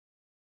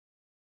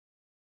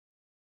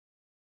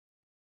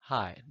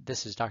Hi,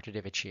 this is Dr.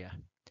 David Chia.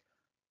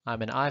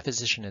 I'm an eye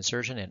physician and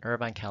surgeon in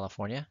Irvine,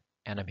 California,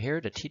 and I'm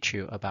here to teach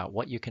you about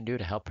what you can do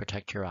to help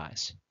protect your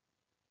eyes.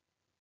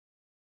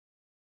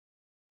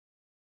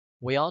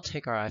 We all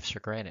take our eyes for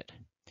granted.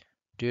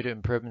 Due to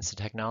improvements in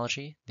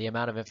technology, the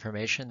amount of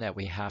information that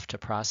we have to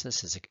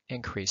process has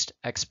increased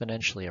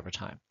exponentially over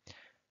time.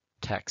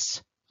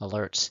 Texts,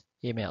 alerts,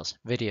 emails,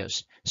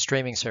 videos,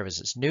 streaming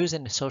services, news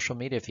and social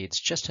media feeds,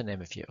 just to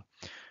name a few.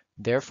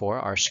 Therefore,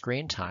 our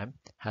screen time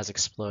has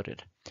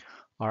exploded.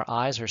 Our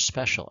eyes are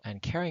special,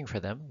 and caring for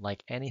them,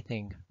 like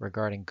anything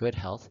regarding good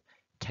health,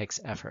 takes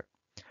effort.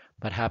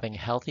 But having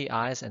healthy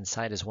eyes and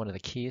sight is one of the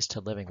keys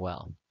to living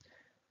well.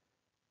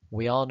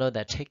 We all know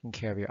that taking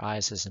care of your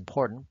eyes is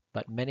important,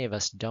 but many of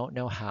us don't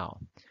know how.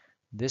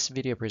 This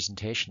video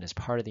presentation is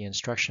part of the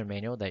instruction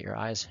manual that your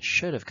eyes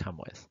should have come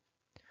with.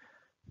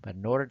 But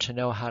in order to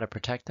know how to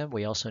protect them,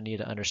 we also need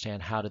to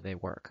understand how do they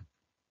work.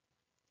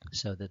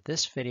 So that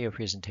this video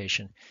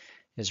presentation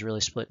is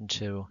really split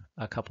into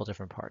a couple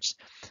different parts.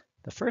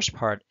 The first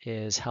part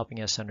is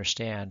helping us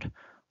understand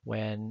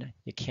when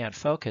you can't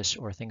focus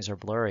or things are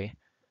blurry,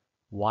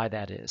 why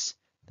that is.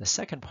 The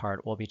second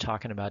part, we'll be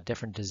talking about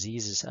different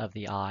diseases of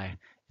the eye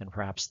and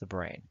perhaps the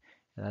brain.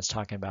 And that's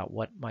talking about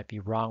what might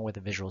be wrong with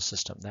the visual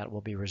system. That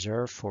will be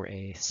reserved for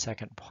a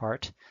second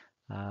part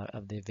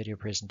of the video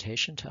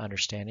presentation to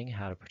understanding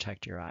how to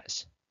protect your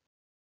eyes.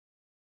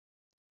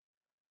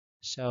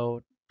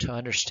 So to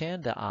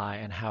understand the eye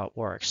and how it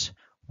works,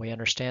 we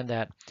understand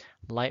that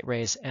light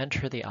rays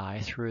enter the eye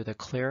through the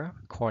clear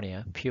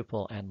cornea,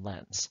 pupil, and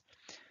lens.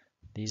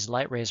 These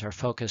light rays are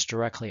focused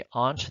directly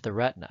onto the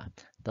retina,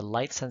 the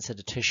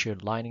light-sensitive tissue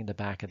lining the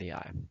back of the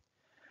eye.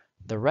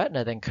 The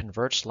retina then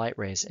converts light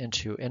rays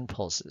into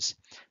impulses.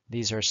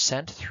 These are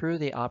sent through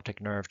the optic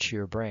nerve to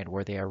your brain,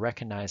 where they are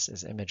recognized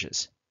as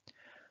images.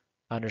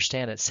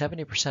 Understand that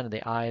 70% of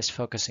the eye's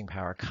focusing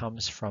power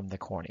comes from the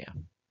cornea.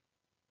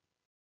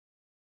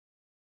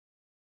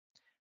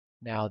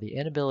 Now, the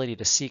inability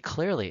to see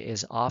clearly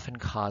is often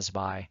caused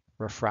by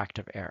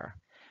refractive error.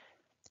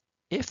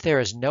 If there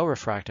is no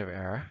refractive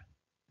error,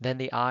 then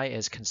the eye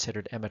is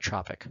considered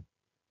emmetropic.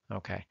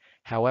 Okay.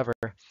 However,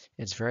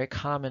 it's very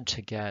common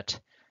to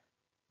get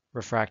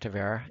refractive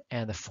error,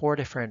 and the four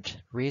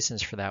different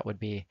reasons for that would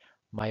be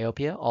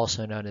myopia,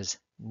 also known as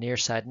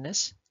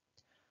nearsightedness,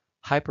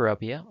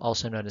 hyperopia,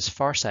 also known as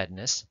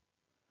farsightedness,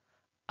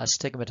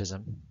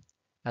 astigmatism,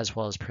 as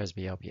well as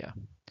presbyopia.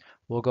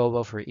 We'll go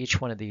over each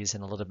one of these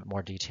in a little bit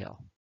more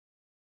detail.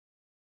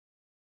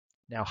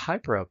 Now,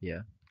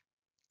 hyperopia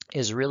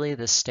is really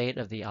the state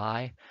of the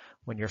eye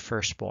when you're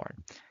first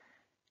born,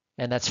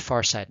 and that's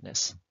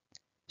farsightedness.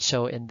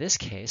 So in this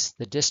case,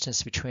 the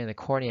distance between the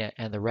cornea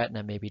and the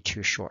retina may be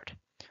too short.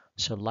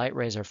 So light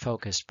rays are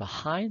focused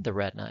behind the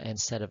retina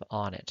instead of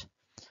on it.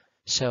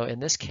 So in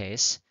this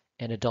case,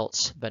 in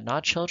adults, but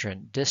not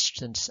children,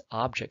 distant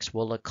objects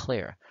will look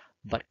clear,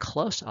 but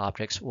close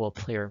objects will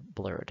appear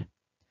blurred.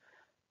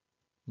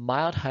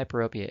 Mild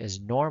hyperopia is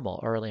normal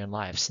early in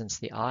life since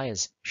the eye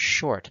is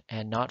short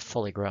and not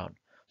fully grown.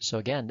 So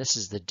again, this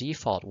is the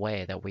default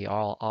way that we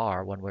all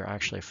are when we're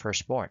actually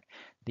first born.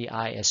 The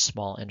eye is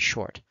small and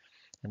short.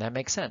 And that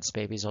makes sense.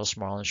 Babies are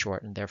small and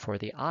short, and therefore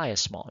the eye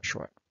is small and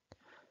short.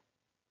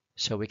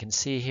 So we can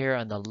see here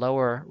on the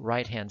lower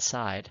right-hand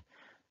side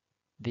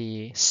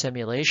the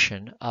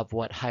simulation of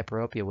what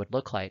hyperopia would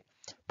look like,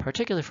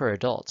 particularly for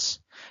adults.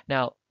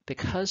 Now,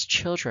 because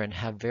children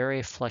have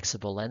very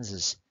flexible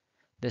lenses,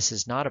 this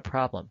is not a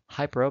problem.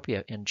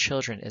 Hyperopia in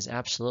children is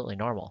absolutely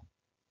normal.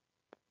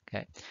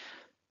 Okay.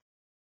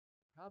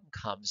 The problem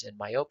comes in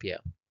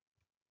myopia,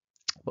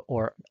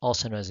 or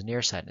also known as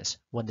nearsightedness,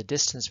 when the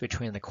distance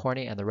between the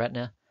cornea and the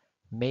retina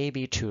may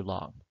be too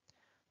long.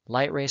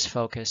 Light rays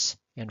focus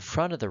in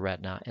front of the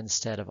retina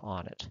instead of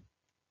on it.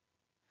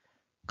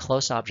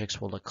 Close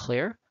objects will look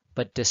clear,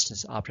 but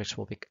distant objects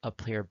will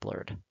appear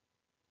blurred.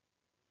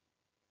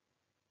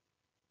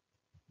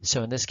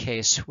 So in this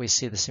case, we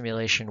see the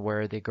simulation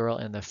where the girl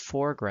in the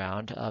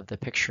foreground of the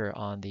picture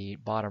on the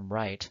bottom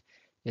right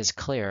is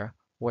clear,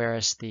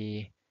 whereas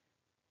the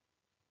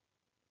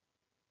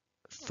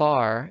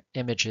far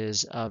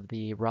images of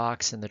the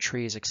rocks and the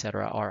trees,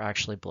 etc., are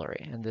actually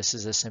blurry. And this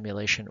is a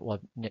simulation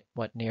of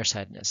what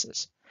nearsightedness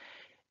is.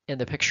 In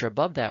the picture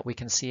above that, we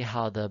can see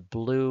how the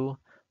blue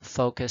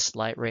focused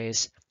light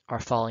rays are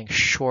falling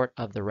short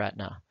of the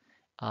retina.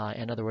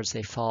 In other words,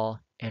 they fall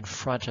in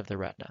front of the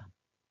retina.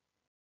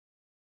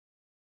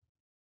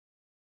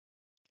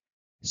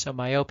 So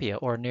myopia,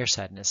 or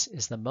nearsightedness,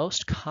 is the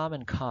most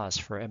common cause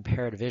for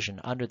impaired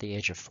vision under the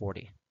age of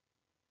 40.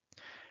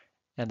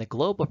 And the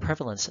global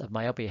prevalence of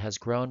myopia has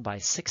grown by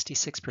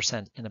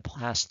 66% in the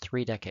past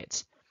 3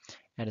 decades,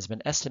 and has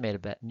been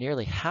estimated that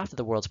nearly half of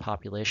the world's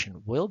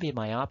population will be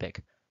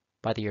myopic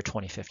by the year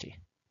 2050.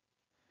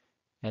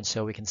 And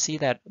so we can see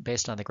that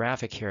based on the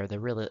graphic here, the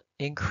real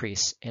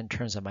increase in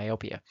terms of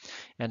myopia.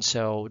 And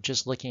so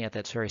just looking at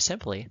that very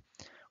simply,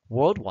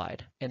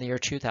 worldwide, in the year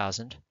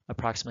 2000,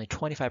 approximately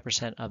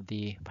 25% of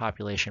the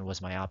population was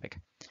myopic.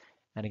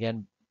 And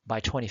again, by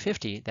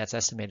 2050, that's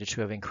estimated to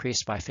have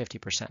increased by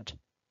 50%.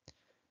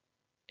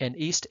 In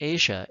East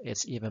Asia,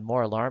 it's even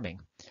more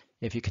alarming.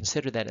 If you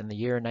consider that in the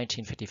year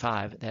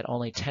 1955, that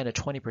only 10 to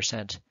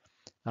 20%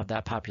 of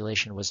that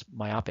population was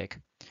myopic,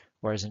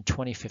 whereas in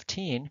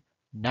 2015,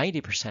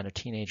 90% of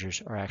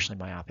teenagers are actually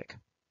myopic.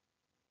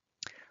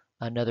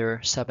 Another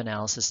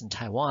sub-analysis in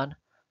Taiwan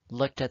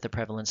looked at the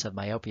prevalence of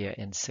myopia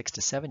in 6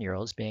 to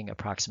 7-year-olds being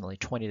approximately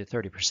 20 to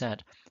 30%,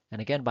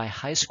 and again by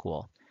high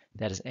school,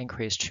 that has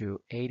increased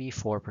to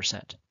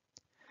 84%.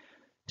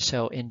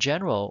 So in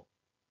general,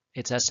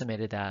 it's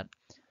estimated that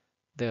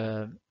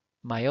the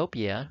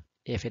myopia,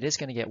 if it is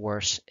going to get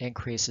worse,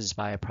 increases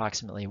by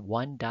approximately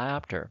 1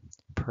 diopter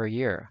per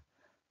year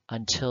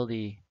until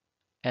the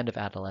end of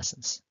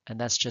adolescence, and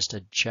that's just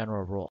a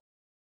general rule.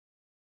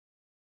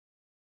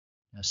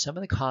 Now, some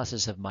of the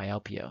causes of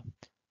myopia.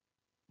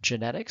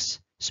 Genetics,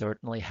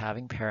 certainly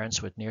having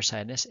parents with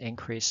nearsightedness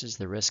increases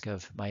the risk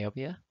of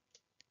myopia.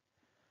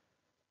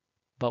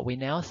 But we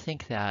now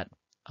think that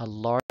a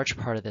large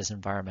part of this is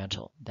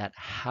environmental, that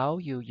how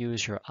you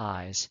use your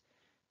eyes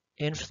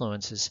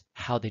influences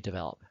how they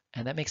develop.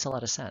 And that makes a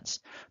lot of sense.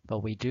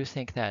 But we do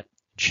think that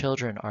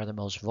children are the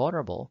most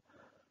vulnerable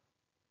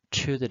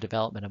to the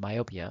development of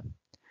myopia,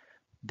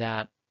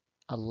 that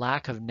a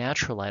lack of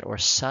natural light or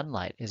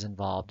sunlight is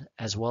involved,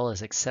 as well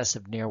as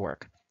excessive near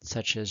work,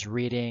 such as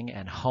reading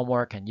and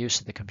homework and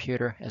use of the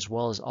computer, as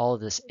well as all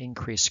of this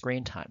increased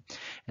screen time.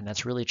 And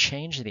that's really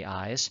changed the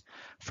eyes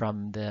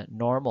from the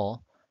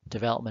normal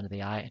development of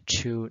the eye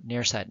to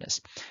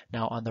nearsightedness.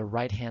 Now on the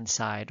right-hand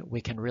side,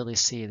 we can really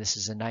see this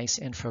is a nice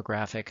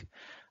infographic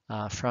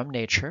from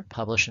Nature,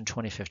 published in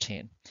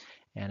 2015.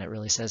 And it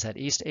really says that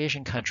East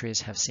Asian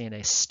countries have seen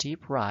a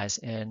steep rise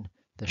in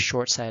the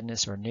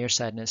short-sightedness or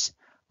nearsightedness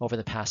over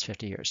the past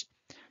 50 years.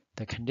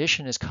 The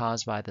condition is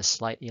caused by the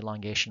slight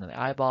elongation of the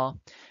eyeball,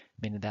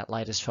 meaning that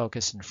light is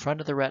focused in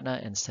front of the retina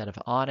instead of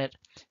on it,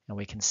 and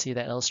we can see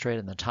that illustrated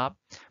in the top.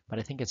 But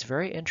I think it's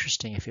very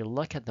interesting if you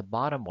look at the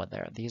bottom one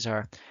there. These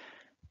are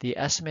the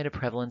estimated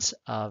prevalence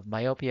of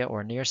myopia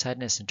or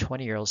nearsightedness in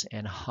 20-year-olds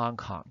in Hong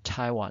Kong,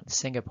 Taiwan,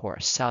 Singapore,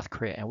 South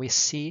Korea, and we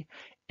see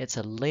it's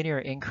a linear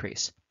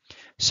increase.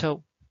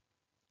 So,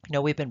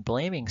 we've been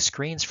blaming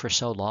screens for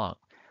so long,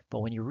 but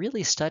when you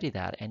really study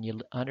that and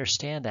you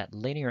understand that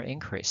linear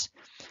increase,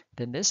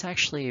 then this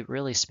actually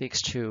really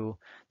speaks to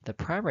the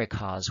primary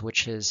cause,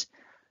 which is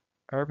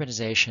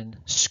urbanization,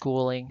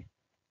 schooling,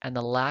 and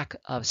the lack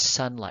of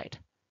sunlight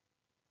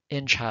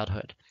in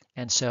childhood.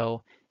 And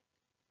so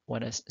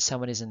when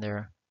someone is in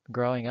their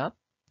growing up,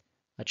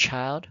 a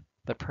child,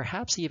 but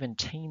perhaps even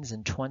teens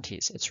and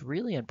 20s, it's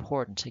really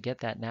important to get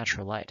that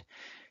natural light.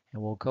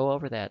 And we'll go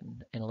over that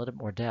in a little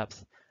bit more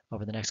depth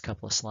over the next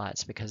couple of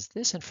slides, because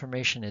this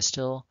information is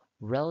still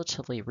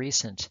relatively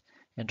recent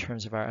in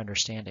terms of our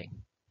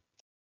understanding.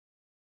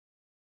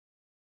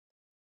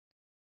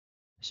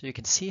 So you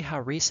can see how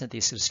recent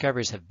these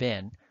discoveries have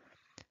been,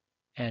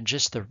 and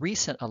just the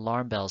recent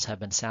alarm bells have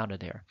been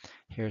sounded here.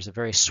 Here's a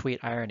very sweet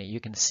irony. You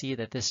can see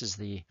that this is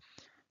the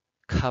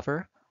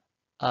cover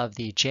of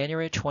the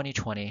January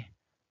 2020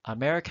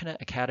 American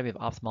Academy of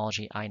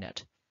Ophthalmology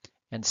iNet.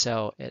 And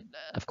so it,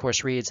 of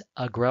course, reads,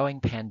 "A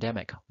growing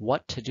pandemic,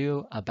 what to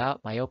do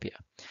about myopia?"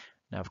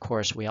 Now, of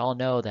course, we all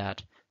know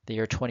that the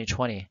year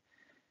 2020,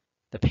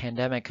 the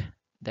pandemic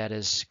that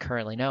is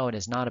currently known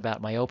is not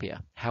about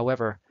myopia.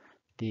 However,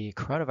 the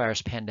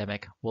coronavirus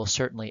pandemic will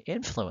certainly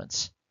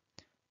influence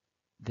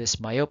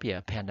this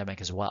myopia pandemic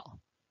as well.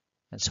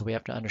 And so we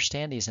have to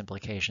understand these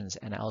implications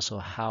and also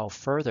how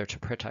further to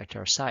protect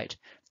our sight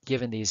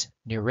given these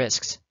new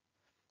risks,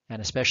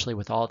 and especially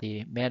with all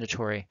the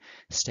mandatory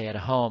stay at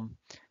home,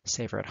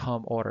 safer at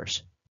home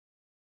orders.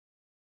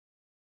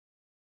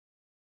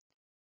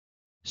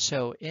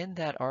 So in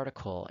that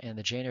article in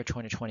the January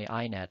 2020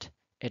 iNet,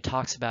 it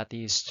talks about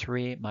these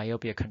 3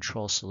 myopia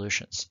control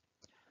solutions.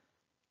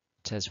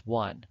 It says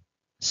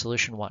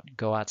Solution 1,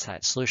 go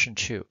outside. Solution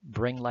 2,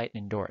 bring light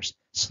indoors.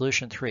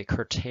 Solution 3,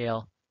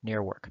 curtail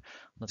near work.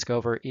 Let's go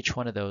over each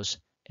one of those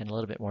in a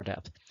little bit more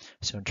depth.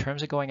 So in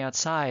terms of going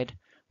outside,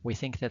 we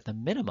think that the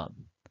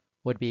minimum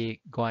would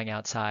be going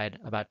outside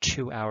about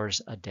 2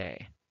 hours a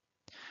day.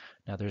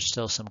 Now there's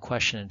still some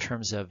question in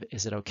terms of,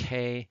 is it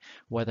okay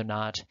whether or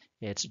not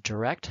it's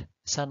direct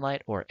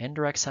sunlight or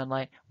indirect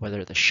sunlight,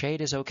 whether the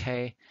shade is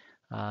okay,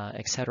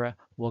 etc.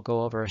 We'll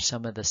go over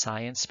some of the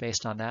science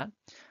based on that.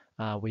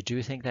 We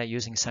do think that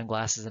using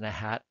sunglasses and a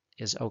hat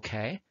is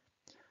okay.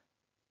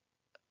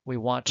 We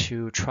want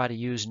to try to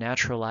use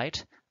natural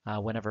light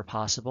whenever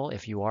possible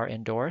if you are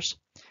indoors.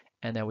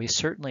 And then we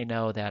certainly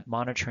know that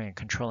monitoring and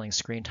controlling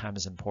screen time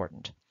is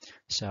important.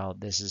 So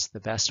this is the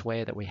best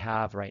way that we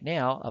have right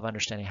now of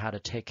understanding how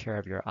to take care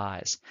of your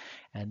eyes.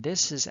 And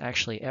this is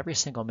actually every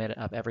single minute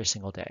of every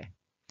single day.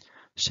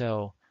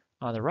 So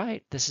on the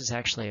right, this is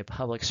actually a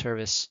public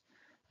service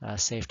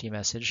safety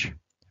message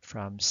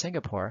from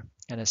Singapore,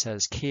 and it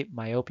says, "Keep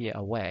myopia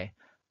away.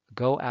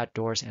 Go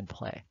outdoors and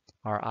play.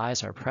 Our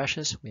eyes are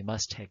precious. We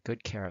must take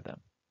good care of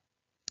them."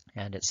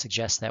 And it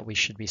suggests that we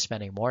should be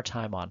spending more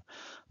time on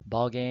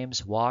ball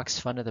games, walks,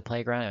 fun at the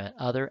playground, and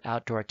other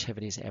outdoor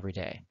activities every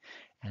day,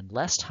 and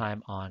less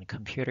time on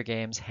computer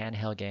games,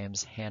 handheld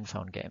games, hand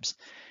phone games.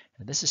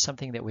 And this is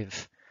something that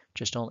we've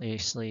just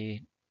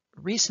only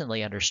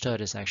recently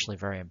understood is actually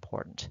very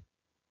important.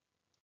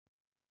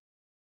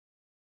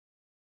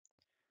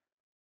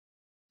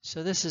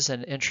 So this is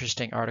an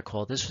interesting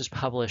article. This was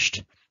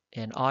published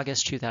in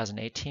August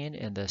 2018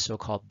 in the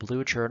so-called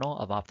Blue Journal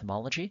of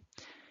Ophthalmology.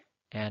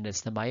 And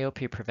it's the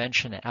Myopia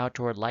Prevention and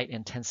Outdoor Light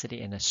Intensity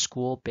in a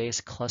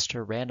School-Based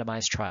Cluster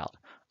Randomized Trial,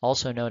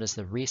 also known as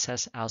the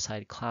Recess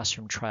Outside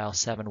Classroom Trial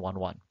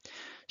 711.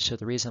 So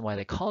the reason why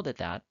they called it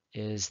that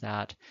is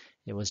that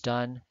it was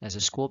done as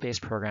a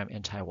school-based program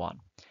in Taiwan.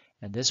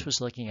 And this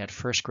was looking at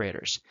first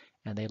graders.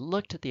 And they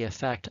looked at the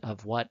effect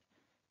of what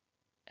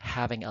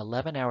having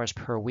 11 hours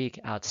per week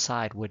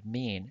outside would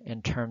mean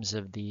in terms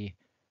of the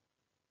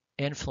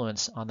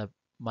influence on the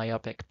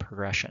myopic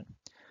progression.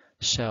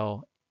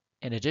 So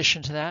in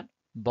addition to that,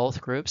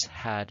 both groups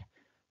had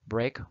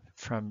break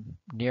from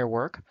near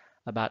work,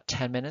 about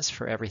 10 minutes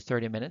for every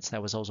 30 minutes.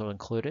 That was also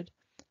included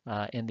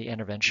in the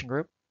intervention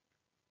group.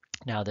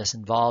 Now this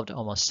involved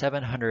almost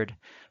 700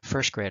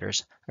 first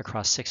graders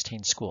across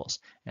 16 schools.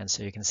 And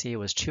so you can see it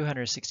was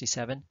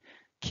 267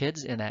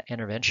 kids in that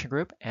intervention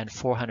group and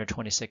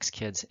 426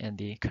 kids in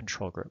the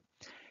control group.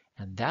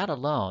 And that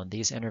alone,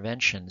 these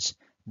interventions,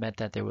 meant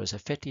that there was a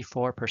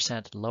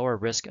 54% lower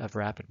risk of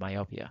rapid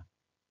myopia.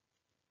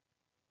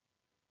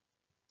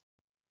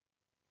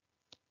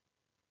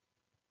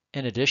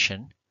 In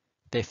addition,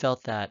 they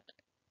felt that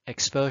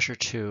exposure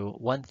to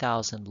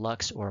 1,000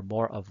 lux or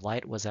more of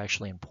light was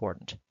actually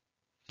important.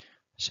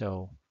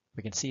 So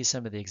we can see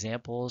some of the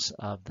examples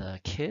of the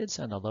kids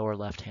on the lower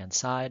left-hand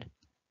side.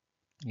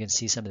 You can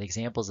see some of the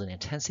examples of the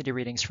intensity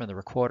readings from the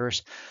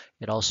recorders.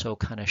 It also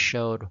kind of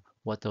showed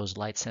what those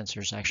light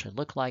sensors actually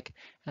look like,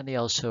 and they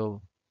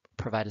also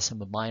provided some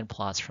line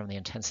plots from the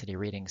intensity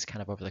readings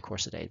kind of over the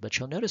course of the day. But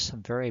you'll notice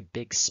some very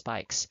big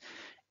spikes.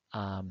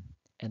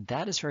 And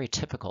that is very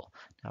typical.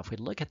 Now, if we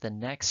look at the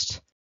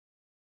next,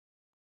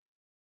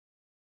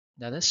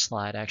 now this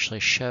slide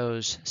actually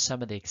shows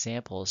some of the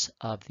examples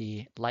of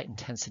the light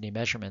intensity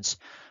measurements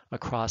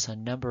across a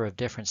number of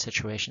different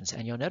situations.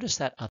 And you'll notice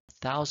that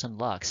 1,000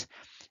 lux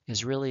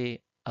is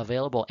really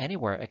available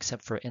anywhere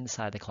except for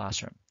inside the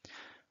classroom.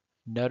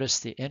 Notice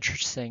the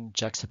interesting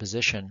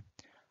juxtaposition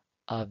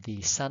of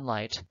the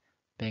sunlight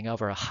being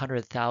over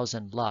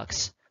 100,000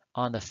 lux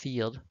on the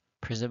field,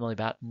 presumably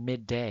about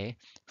midday,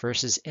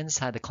 versus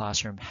inside the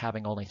classroom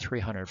having only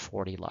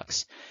 340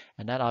 lux.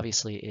 And that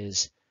obviously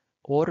is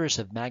orders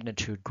of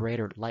magnitude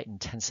greater light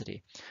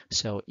intensity.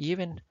 So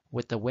even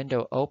with the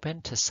window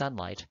open to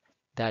sunlight,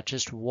 that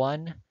just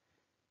one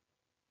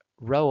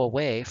row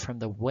away from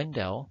the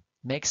window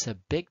makes a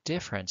big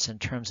difference in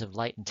terms of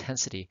light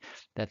intensity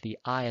that the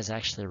eye is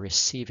actually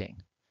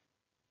receiving.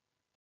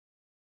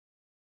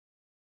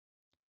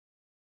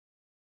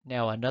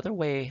 Now, another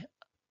way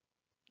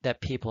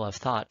that people have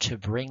thought to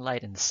bring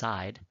light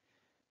inside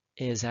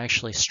is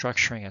actually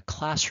structuring a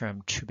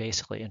classroom to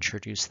basically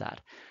introduce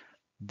that.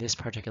 This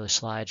particular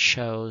slide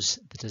shows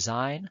the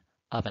design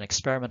of an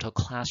experimental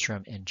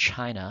classroom in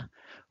China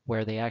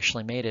where they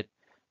actually made it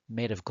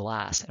made of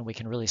glass, and we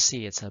can really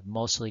see it's a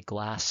mostly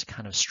glass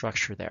kind of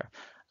structure there.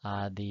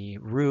 The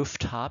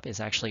rooftop is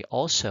actually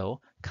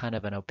also kind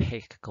of an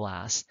opaque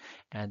glass,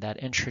 and that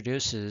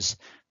introduces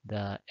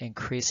the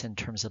increase in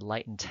terms of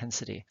light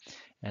intensity.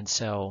 And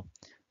so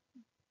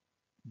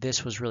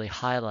this was really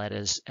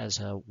highlighted as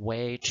a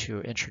way to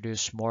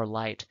introduce more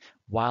light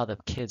while the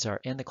kids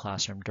are in the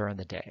classroom during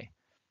the day.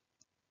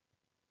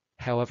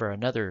 However,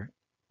 another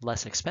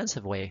less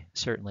expensive way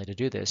certainly to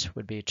do this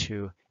would be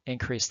to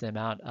increase the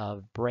amount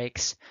of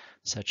breaks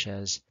such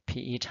as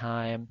PE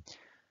time,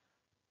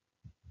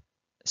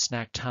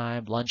 snack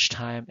time, lunch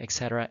time,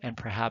 etc., and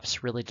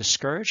perhaps really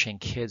discouraging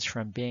kids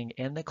from being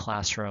in the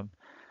classroom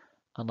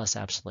unless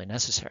absolutely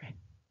necessary.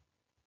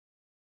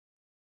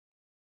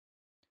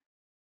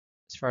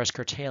 As far as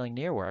curtailing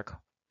near work,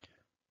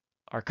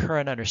 our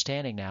current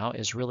understanding now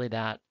is really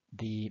that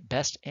the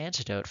best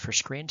antidote for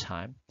screen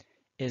time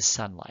is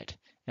sunlight.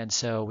 And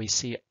so we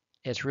see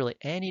it's really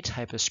any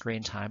type of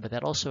screen time, but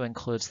that also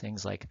includes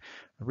things like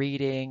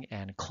reading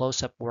and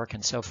close-up work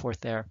and so forth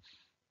there.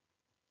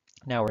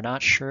 Now, we're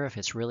not sure if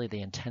it's really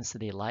the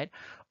intensity of light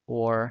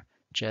or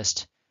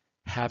just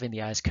having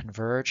the eyes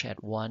converge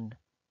at one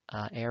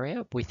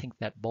area. We think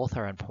that both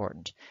are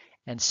important.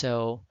 And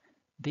so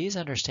these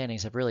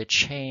understandings have really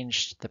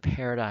changed the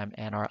paradigm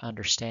and our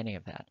understanding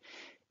of that.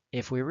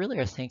 If we really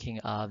are thinking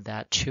of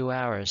that 2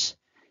 hours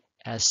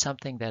as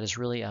something that is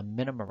really a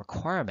minimum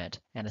requirement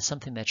and is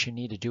something that you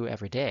need to do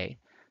every day,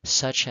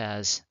 such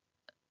as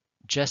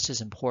just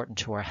as important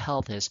to our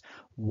health is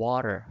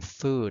water,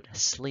 food,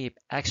 sleep,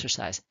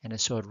 exercise, and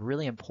so it's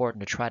really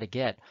important to try to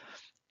get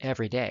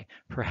every day.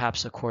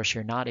 Perhaps, of course,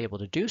 you're not able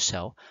to do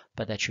so,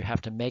 but that you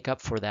have to make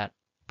up for that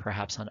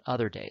perhaps on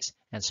other days.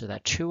 And so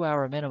that 2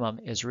 hour minimum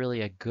is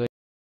really a good.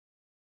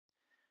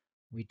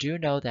 We do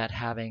know that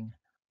having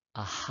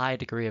a high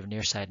degree of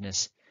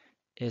nearsightedness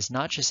is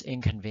not just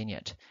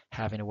inconvenient,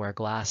 having to wear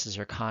glasses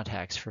or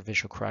contacts for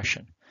visual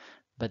correction,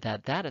 but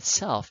that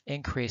itself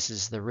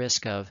increases the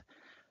risk of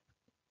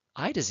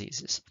eye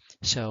diseases.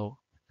 So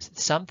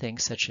some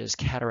things such as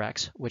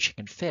cataracts, which you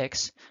can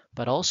fix,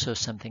 but also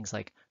some things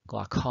like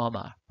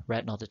glaucoma,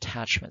 retinal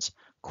detachments,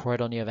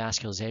 choroidal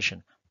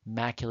neovascularization,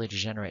 macular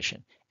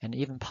degeneration, and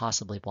even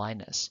possibly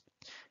blindness.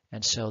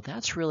 And so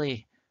that's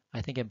really,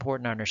 I think,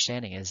 important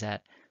understanding is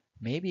that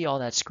maybe all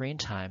that screen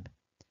time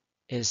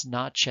is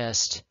not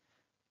just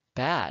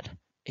bad,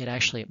 it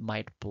actually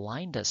might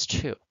blind us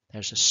too.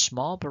 There's a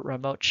small but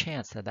remote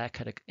chance that that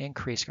could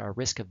increase our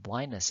risk of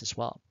blindness as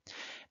well.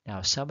 Now,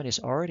 if somebody's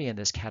already in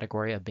this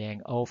category of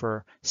being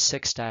over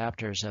 6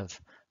 diopters of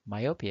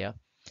myopia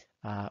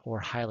or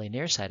highly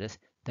nearsighted,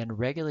 then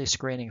regularly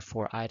screening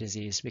for eye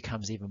disease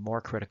becomes even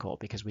more critical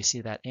because we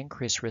see that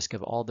increased risk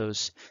of all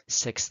those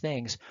 6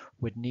 things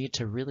would need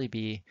to really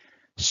be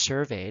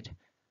surveyed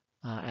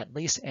at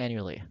least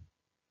annually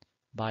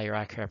by your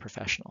eye care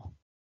professional.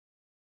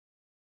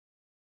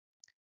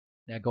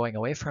 Now, going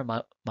away from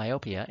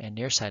myopia and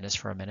nearsightedness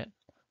for a minute,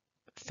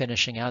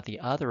 finishing out the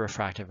other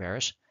refractive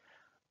errors,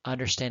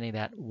 understanding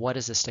that what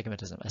is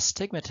astigmatism?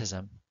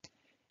 Astigmatism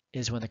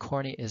is when the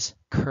cornea is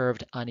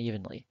curved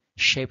unevenly,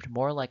 shaped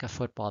more like a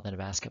football than a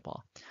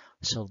basketball.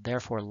 So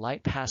therefore,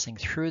 light passing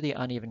through the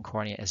uneven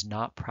cornea is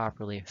not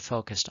properly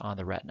focused on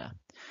the retina.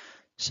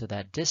 So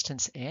that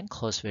distance and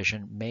close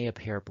vision may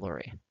appear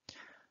blurry.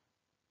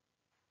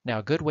 Now,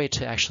 a good way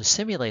to actually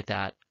simulate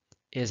that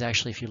is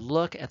actually if you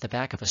look at the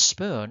back of a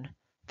spoon,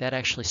 that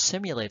actually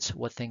simulates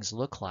what things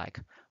look like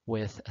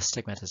with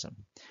astigmatism.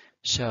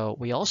 So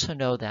we also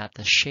know that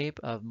the shape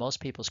of most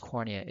people's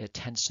cornea, it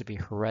tends to be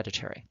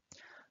hereditary.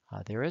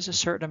 There is a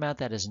certain amount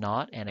that is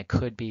not, and it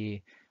could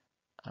be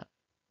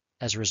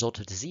as a result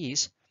of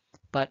disease,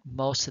 but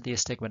most of the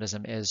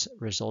astigmatism is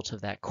a result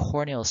of that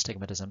corneal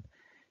astigmatism,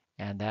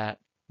 and that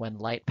when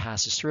light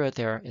passes through it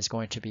there is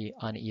going to be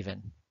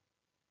uneven.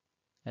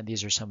 And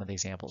these are some of the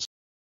examples.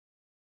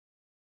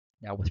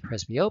 Now with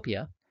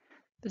presbyopia,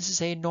 this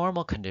is a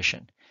normal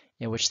condition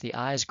in which the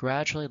eyes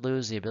gradually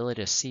lose the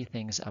ability to see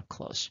things up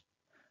close.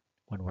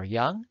 When we're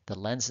young, the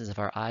lenses of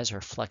our eyes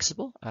are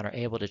flexible and are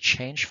able to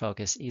change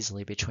focus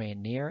easily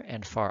between near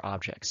and far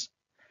objects.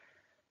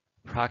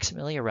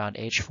 Approximately around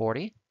age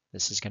 40,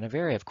 this is going to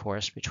vary of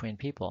course between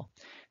people,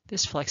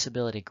 this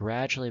flexibility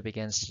gradually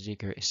begins to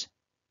decrease,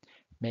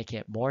 making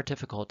it more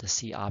difficult to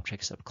see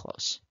objects up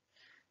close.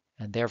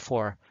 And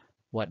therefore,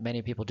 what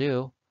many people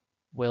do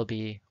will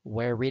be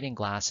wear reading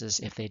glasses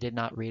if they did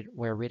not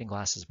wear reading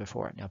glasses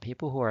before. Now,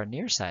 people who are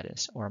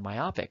nearsighted or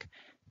myopic,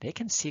 they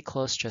can see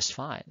close just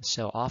fine.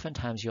 So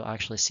oftentimes you'll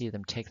actually see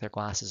them take their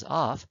glasses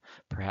off,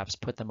 perhaps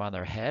put them on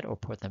their head or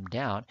put them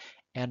down,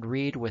 and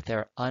read with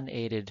their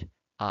unaided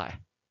eye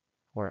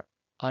or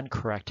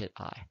uncorrected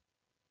eye.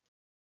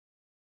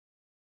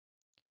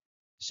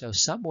 So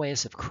some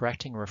ways of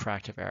correcting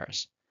refractive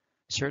errors.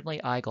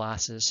 Certainly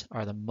eyeglasses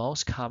are the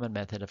most common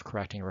method of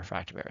correcting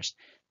refractive errors.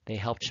 They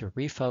help to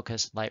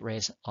refocus light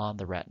rays on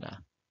the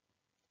retina.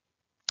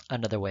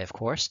 Another way, of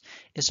course,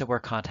 is to wear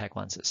contact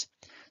lenses.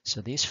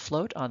 So these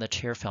float on the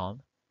tear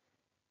film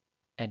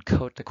and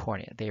coat the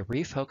cornea. They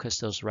refocus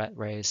those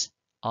rays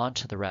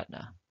onto the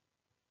retina.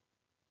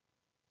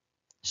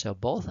 So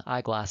both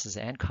eyeglasses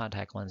and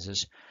contact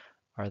lenses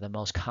are the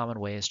most common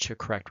ways to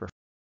correct refractive errors.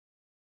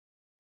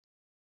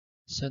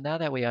 So now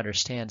that we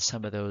understand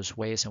some of those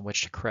ways in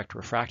which to correct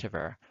refractive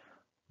error,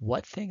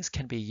 what things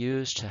can be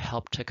used to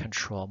help to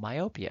control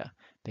myopia?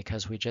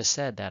 Because we just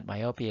said that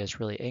myopia is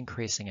really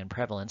increasing in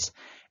prevalence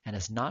and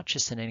is not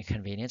just an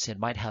inconvenience, it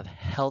might have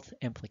health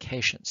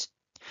implications.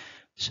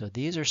 So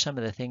these are some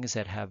of the things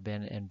that have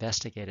been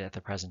investigated at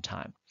the present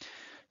time.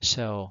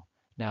 So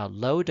now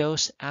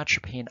low-dose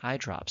atropine eye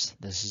drops.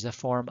 This is a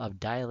form of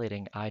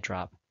dilating eye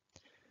drop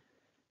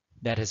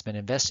that has been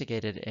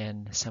investigated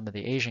in some of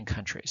the Asian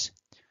countries.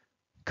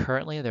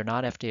 Currently, they're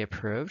not FDA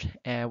approved,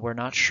 and we're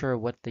not sure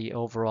what the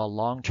overall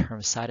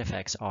long-term side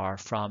effects are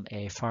from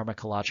a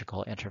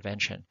pharmacological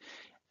intervention.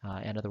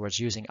 In other words,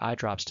 using eye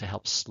drops to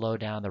help slow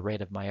down the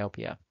rate of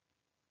myopia.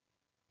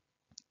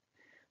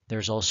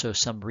 There's also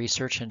some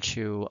research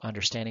into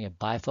understanding of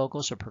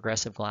bifocals or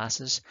progressive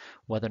glasses,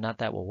 whether or not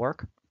that will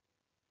work.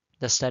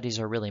 The studies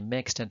are really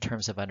mixed in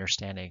terms of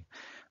understanding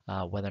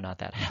whether or not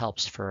that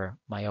helps for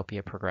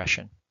myopia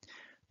progression.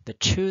 The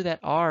two that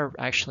are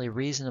actually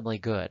reasonably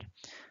good,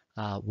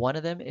 one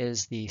of them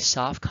is the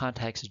soft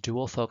contact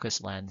dual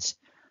focus lens.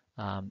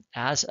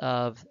 As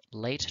of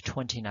late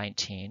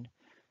 2019,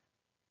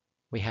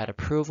 we had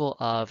approval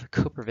of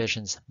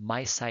CooperVision's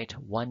MySight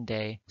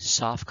one-day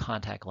soft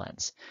contact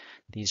lens.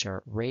 These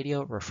are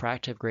radio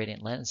refractive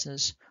gradient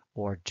lenses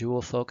or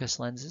dual focus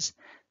lenses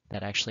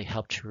that actually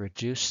help to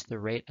reduce the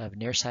rate of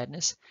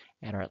nearsightedness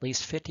and are at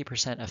least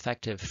 50%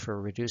 effective for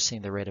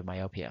reducing the rate of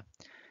myopia.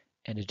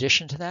 In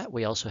addition to that,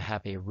 we also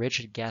have a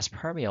rigid gas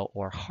permeable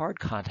or hard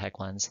contact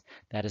lens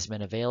that has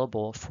been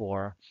available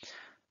for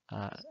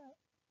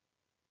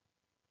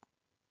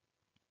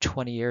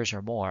 20 years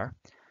or more.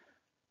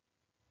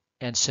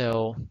 And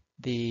so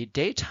The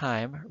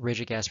daytime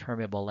rigid gas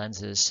permeable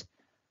lenses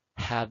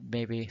have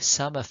maybe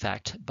some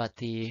effect, but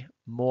the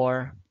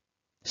more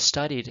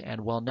studied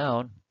and well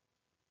known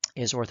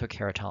is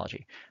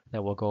orthokeratology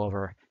that we'll go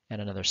over in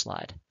another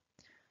slide.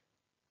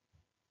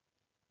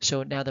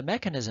 So now the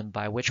mechanism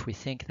by which we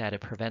think that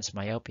it prevents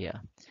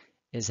myopia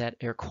is that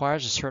it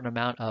requires a certain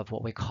amount of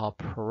what we call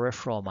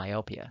peripheral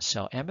myopia.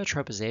 So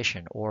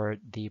ametropization, or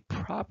the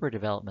proper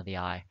development of the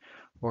eye,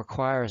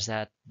 requires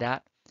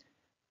that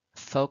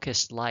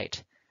focused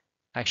light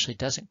actually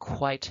doesn't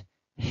quite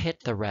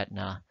hit the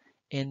retina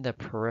in the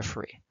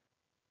periphery.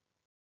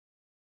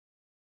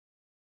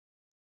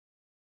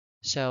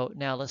 So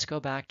now let's go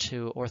back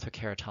to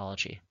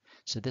orthokeratology.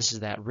 So this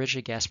is that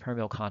rigid gas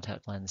permeable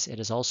contact lens. It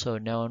is also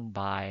known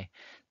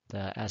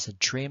as a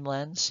dream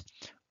lens,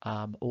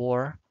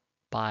 or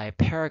by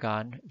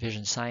Paragon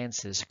Vision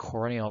Sciences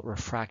corneal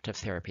refractive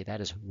therapy.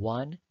 That is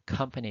one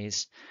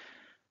company's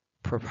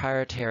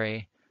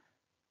proprietary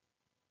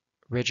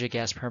rigid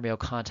gas permeable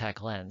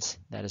contact lens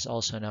that is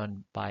also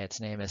known by its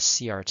name as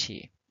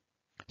CRT.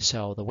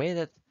 So the way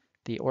that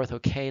the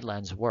Ortho-K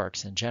lens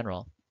works in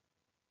general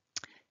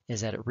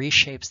is that it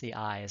reshapes the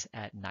eyes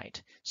at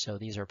night. So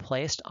these are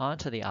placed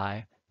onto the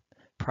eye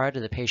prior to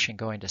the patient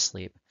going to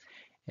sleep.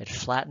 It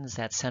flattens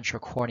that central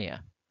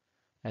cornea,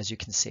 as you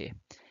can see.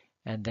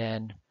 And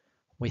then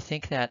we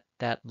think that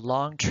that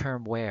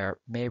long-term wear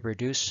may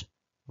reduce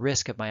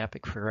risk of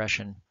myopic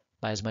progression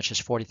by as much as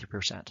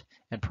 43%,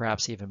 and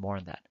perhaps even more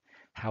than that.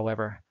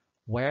 However,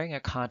 wearing a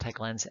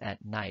contact lens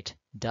at night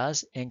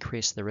does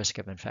increase the risk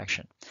of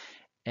infection.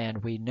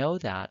 And we know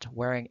that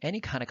wearing any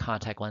kind of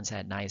contact lens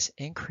at night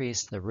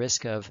increases the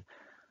risk of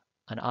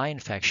an eye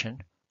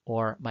infection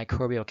or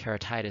microbial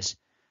keratitis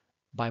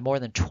by more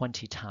than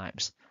 20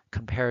 times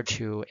compared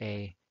to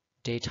a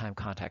daytime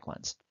contact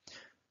lens.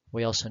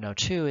 We also know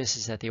too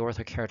is that the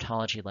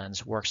orthokeratology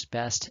lens works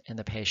best in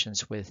the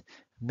patients with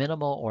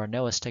minimal or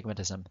no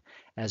astigmatism,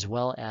 as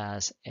well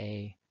as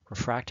a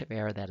refractive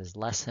error that is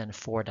less than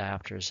 4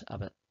 diopters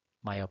of a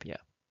myopia.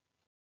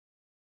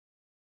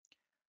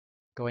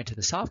 Going to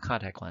the soft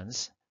contact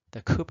lens,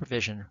 the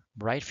CooperVision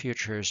Bright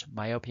Futures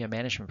Myopia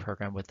Management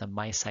Program with the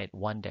MySight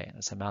One Day.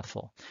 That's a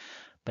mouthful.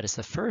 But it's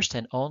the first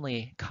and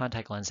only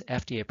contact lens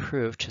FDA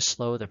approved to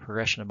slow the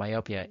progression of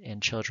myopia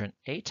in children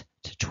 8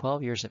 to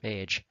 12 years of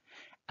age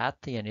at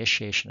the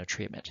initiation of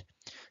treatment.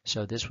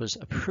 So this was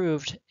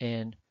approved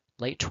in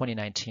late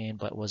 2019,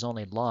 but was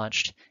only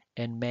launched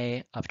in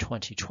May of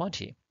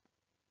 2020.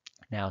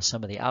 Now,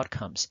 some of the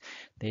outcomes.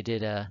 They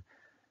did a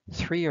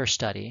 3-year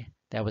study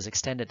that was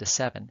extended to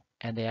 7,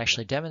 and they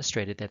actually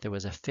demonstrated that there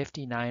was a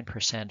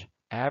 59%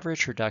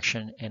 average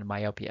reduction in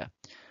myopia.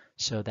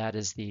 So that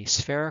is the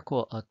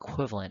spherical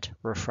equivalent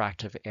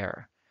refractive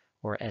error,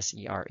 or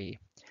SERE.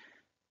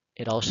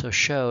 It also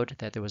showed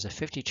that there was a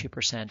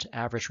 52%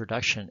 average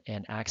reduction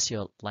in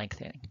axial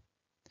lengthening,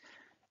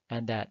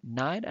 and that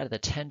 9 out of the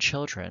 10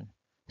 children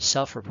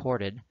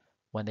self-reported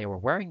when they were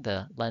wearing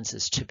the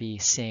lenses to be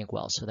seeing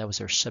well. So that was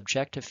their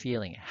subjective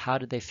feeling. How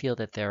did they feel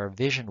that their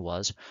vision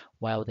was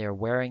while they were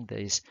wearing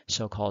these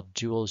so-called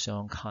dual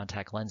zone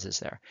contact lenses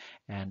there?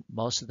 And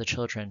most of the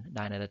children,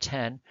 9 out of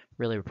 10,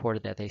 really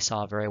reported that they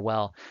saw very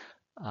well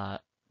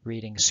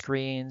reading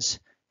screens,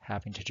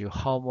 having to do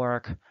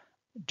homework,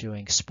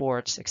 doing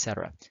sports,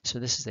 etc. So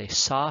this is a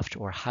soft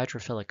or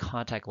hydrophilic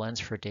contact lens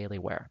for daily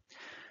wear.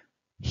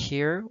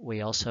 Here,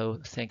 we also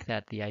think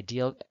that the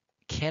ideal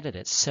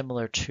candidate,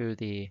 similar to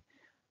the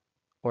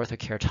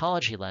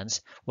orthokeratology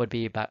lens, would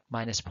be about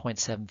minus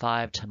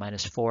 0.75 to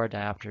minus 4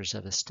 diopters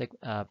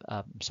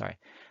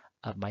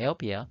of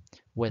myopia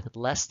with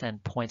less than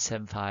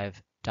 0.75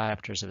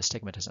 diopters of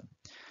astigmatism.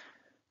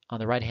 On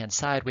the right-hand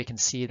side, we can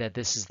see that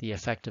this is the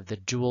effect of the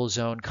dual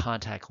zone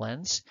contact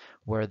lens,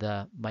 where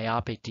the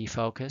myopic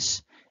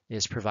defocus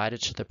is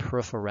provided to the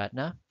peripheral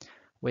retina.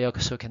 We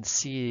also can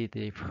see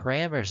the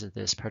parameters of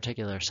this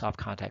particular soft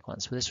contact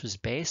lens. So this was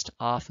based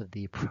off of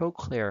the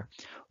ProClear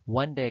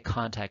one-day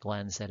contact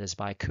lens that is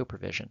by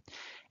CooperVision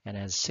and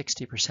has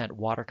 60%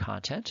 water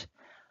content.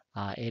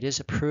 It is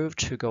approved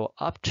to go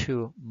up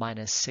to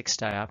minus 6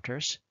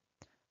 diopters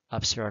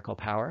of spherical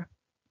power,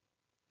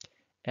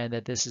 and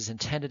that this is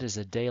intended as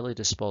a daily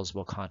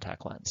disposable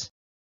contact lens.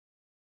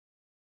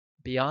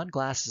 Beyond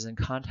glasses and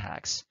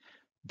contacts,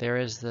 there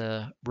is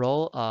the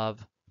role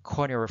of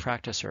corneal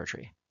refractive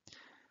surgery.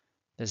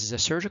 This is a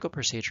surgical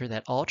procedure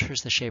that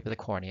alters the shape of the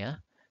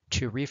cornea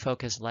to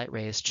refocus light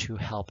rays to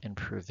help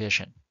improve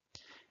vision.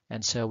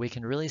 And so we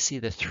can really see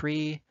the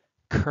 3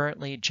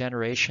 currently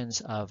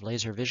generations of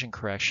laser vision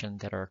correction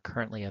that are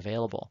currently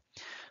available.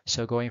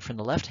 So going from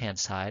the left-hand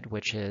side,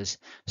 which is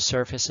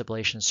surface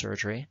ablation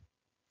surgery,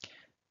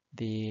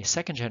 the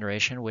second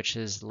generation, which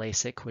is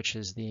LASIK, which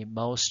is the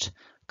most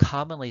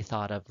commonly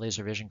thought of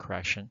laser vision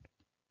correction.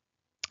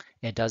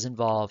 It does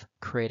involve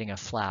creating a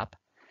flap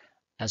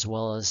as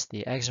well as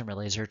the excimer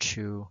laser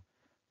to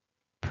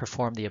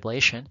perform the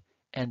ablation.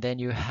 And then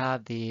you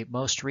have the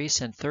most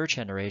recent third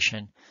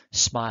generation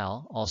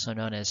SMILE, also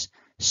known as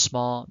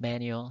small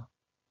manual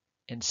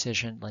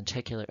incision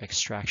lenticular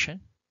extraction.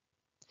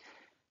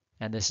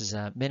 and this is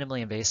a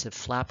minimally invasive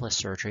flapless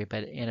surgery,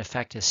 but in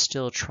effect is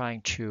still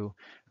trying to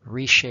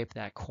reshape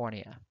that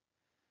cornea.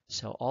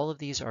 So all of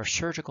these are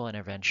surgical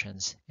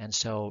interventions, and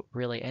so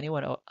really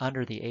anyone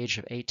under the age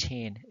of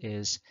 18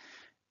 is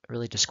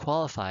really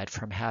disqualified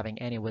from having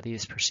any of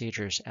these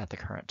procedures at the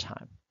current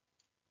time.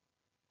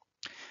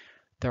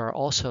 There are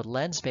also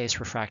lens-based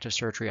refractive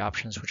surgery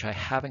options, which I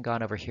haven't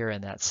gone over here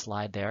in that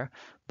slide there,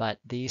 but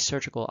these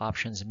surgical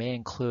options may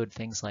include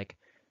things like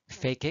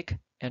phakic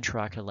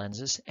intraocular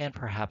lenses and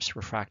perhaps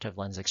refractive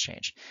lens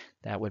exchange.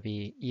 That would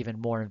be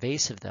even more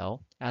invasive though,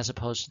 as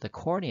opposed to the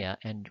cornea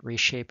and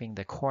reshaping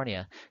the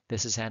cornea.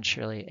 This is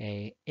actually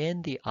a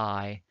in the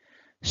eye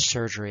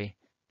surgery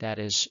that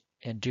is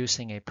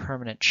inducing a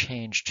permanent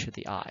change to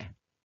the eye.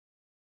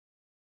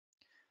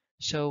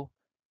 So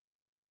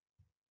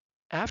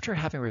after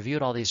having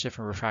reviewed all these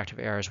different refractive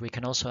errors, we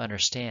can also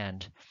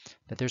understand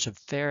that there's a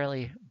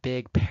fairly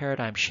big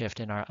paradigm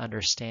shift in our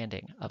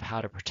understanding of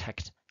how to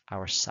protect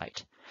our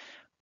sight.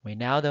 We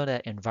now know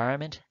that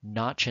environment,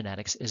 not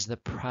genetics, is the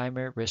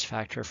primary risk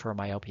factor for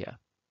myopia,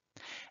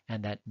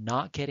 and that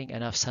not getting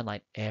enough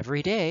sunlight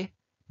every day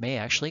may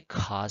actually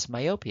cause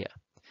myopia.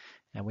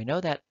 And we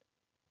know that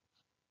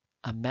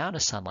amount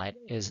of sunlight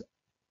is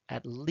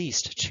at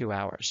least 2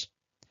 hours.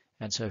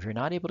 And so if you're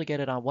not able to get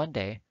it on one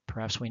day,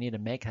 perhaps we need to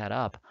make that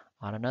up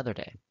on another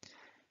day.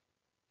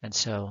 And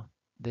so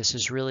this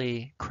is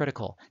really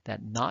critical,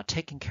 that not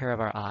taking care of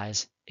our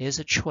eyes is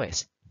a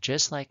choice,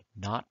 just like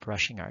not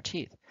brushing our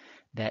teeth,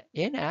 that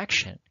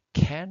inaction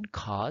can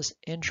cause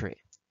injury,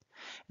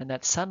 and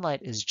that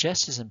sunlight is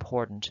just as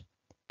important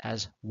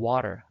as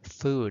water,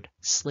 food,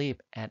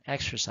 sleep, and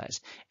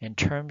exercise in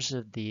terms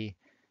of the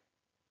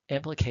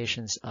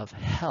implications of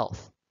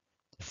health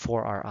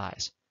for our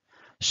eyes.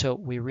 So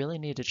we really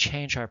need to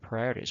change our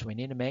priorities. We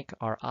need to make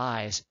our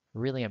eyes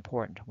really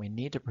important. We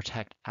need to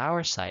protect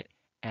our sight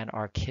and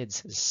our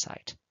kids'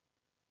 sight.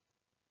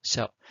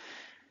 So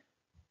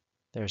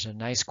there's a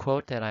nice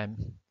quote that I'm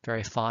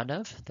very fond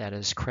of that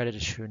is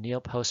credited to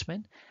Neil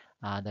Postman,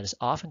 that is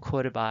often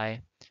quoted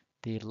by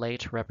the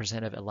late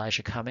Representative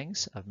Elijah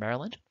Cummings of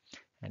Maryland.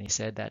 And he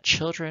said that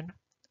children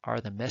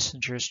are the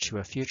messengers to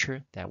a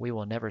future that we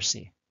will never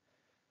see.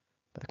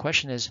 But the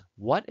question is,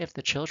 what if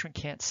the children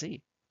can't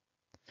see?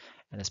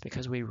 And it's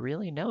because we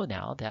really know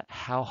now that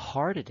how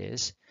hard it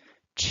is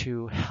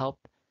to help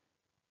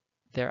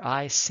their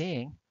eyes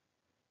seeing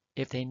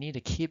if they need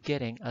to keep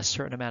getting a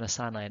certain amount of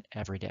sunlight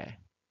every day.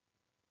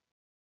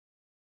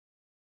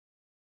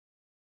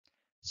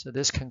 So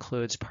this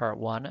concludes part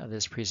 1 of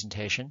this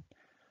presentation.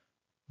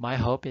 My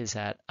hope is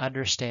that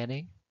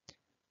understanding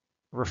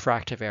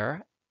refractive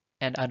error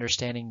and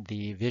understanding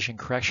the vision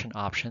correction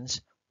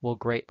options will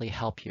greatly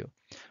help you,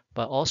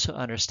 but also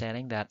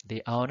understanding that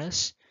the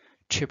onus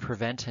to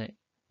prevent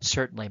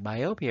certainly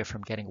myopia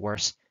from getting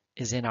worse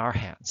is in our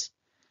hands,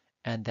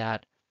 and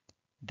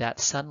that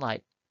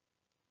sunlight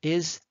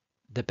is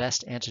the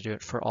best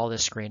antidote for all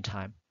this screen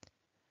time,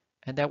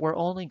 and that we're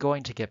only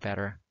going to get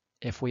better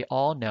if we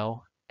all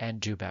know and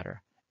do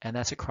better, and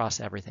that's across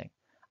everything.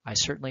 I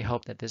certainly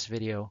hope that this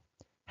video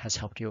has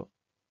helped you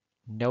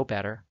know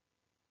better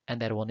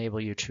and that it will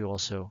enable you to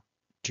also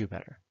do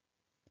better.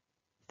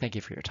 Thank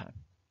you for your time.